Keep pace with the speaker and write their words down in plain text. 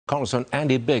Congressman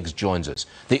Andy Biggs joins us.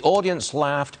 The audience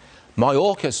laughed.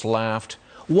 Mayorkas laughed.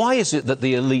 Why is it that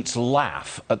the elites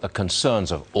laugh at the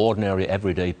concerns of ordinary,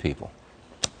 everyday people?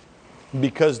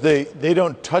 Because they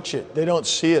don't touch it. They don't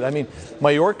see it. I mean,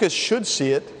 Mayorkas should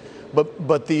see it,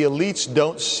 but the elites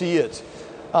don't see it.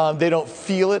 They don't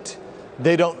feel it.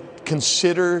 They don't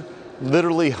consider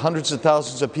literally hundreds of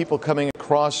thousands of people coming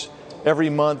across every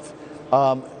month,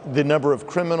 the number of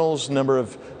criminals, number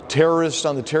of terrorists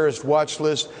on the terrorist watch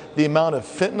list, the amount of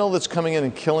fentanyl that's coming in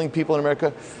and killing people in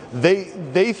America.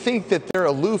 They think that they're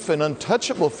aloof and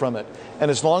untouchable from it. And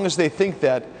as long as they think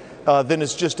that, then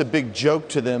it's just a big joke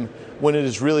to them, when it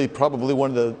is really probably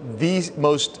one of the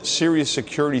most serious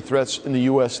security threats in the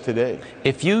U.S. today.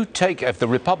 If the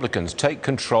Republicans take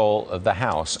control of the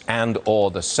House and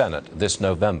or the Senate this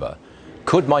November,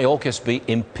 could Mayorkas be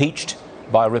impeached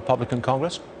by a Republican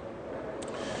Congress?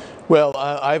 Well,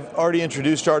 I've already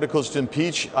introduced articles to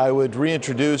impeach. I would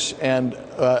reintroduce, and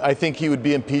I think he would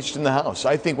be impeached in the House.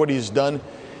 I think what he's done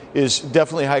is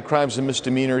definitely high crimes and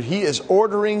misdemeanor. He is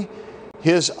ordering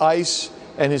his ICE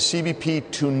and his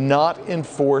CBP to not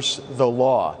enforce the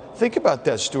law. Think about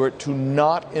that, Stuart, to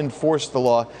not enforce the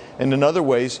law. And in other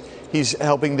ways, he's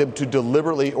helping them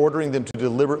to ordering them to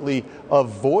deliberately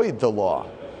avoid the law.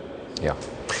 Yeah.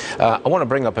 I want to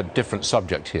bring up a different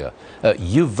subject here.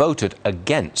 You voted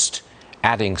against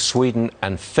adding Sweden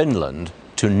and Finland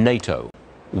to NATO.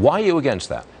 Why are you against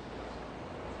that?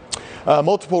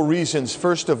 Multiple reasons.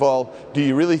 First of all, do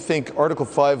you really think Article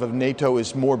 5 of NATO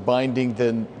is more binding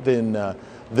than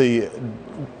the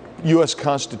U.S.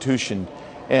 Constitution?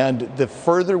 And the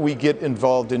further we get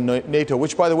involved in NATO,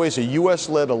 which, by the way, is a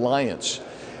U.S.-led alliance,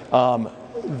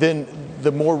 then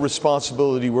the more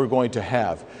responsibility we're going to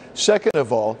have. Second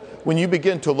of all, when you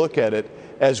begin to look at it,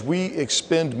 as we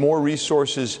expend more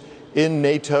resources in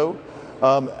NATO,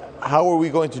 how are we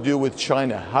going to do with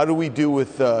China? How do we do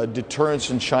with deterrence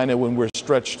in China when we're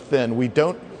stretched thin? We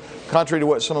don't, contrary to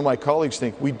what some of my colleagues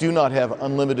think, we do not have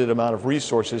unlimited amount of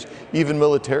resources, even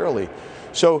militarily.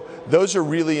 So those are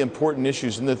really important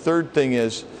issues. And the third thing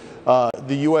is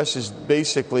the U.S. is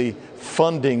basically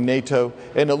funding NATO.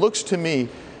 And it looks to me,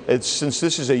 since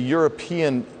this is a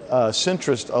European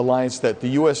centrist alliance that the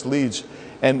U.S. leads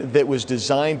and that was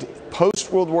designed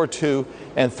post-World War II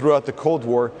and throughout the Cold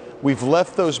War, we've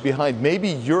left those behind. Maybe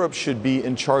Europe should be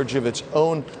in charge of its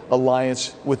own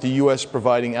alliance, with the U.S.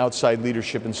 providing outside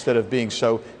leadership instead of being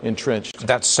so entrenched.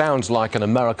 That sounds like an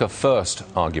America First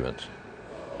argument.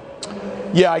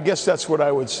 Yeah, I guess that's what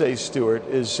I would say, Stuart,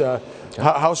 is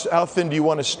how thin do you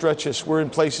want to stretch us? We're in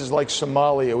places like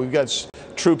Somalia. We've got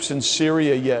troops in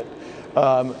Syria yet.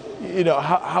 You know,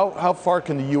 how far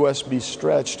can the U.S. be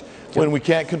stretched when we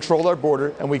can't control our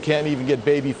border and we can't even get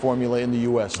baby formula in the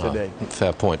U.S. today?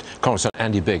 Fair point. Congressman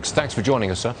Andy Biggs, thanks for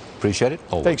joining us, sir. Appreciate it.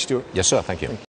 Always. Thanks, Stuart. Yes, sir. Thank you.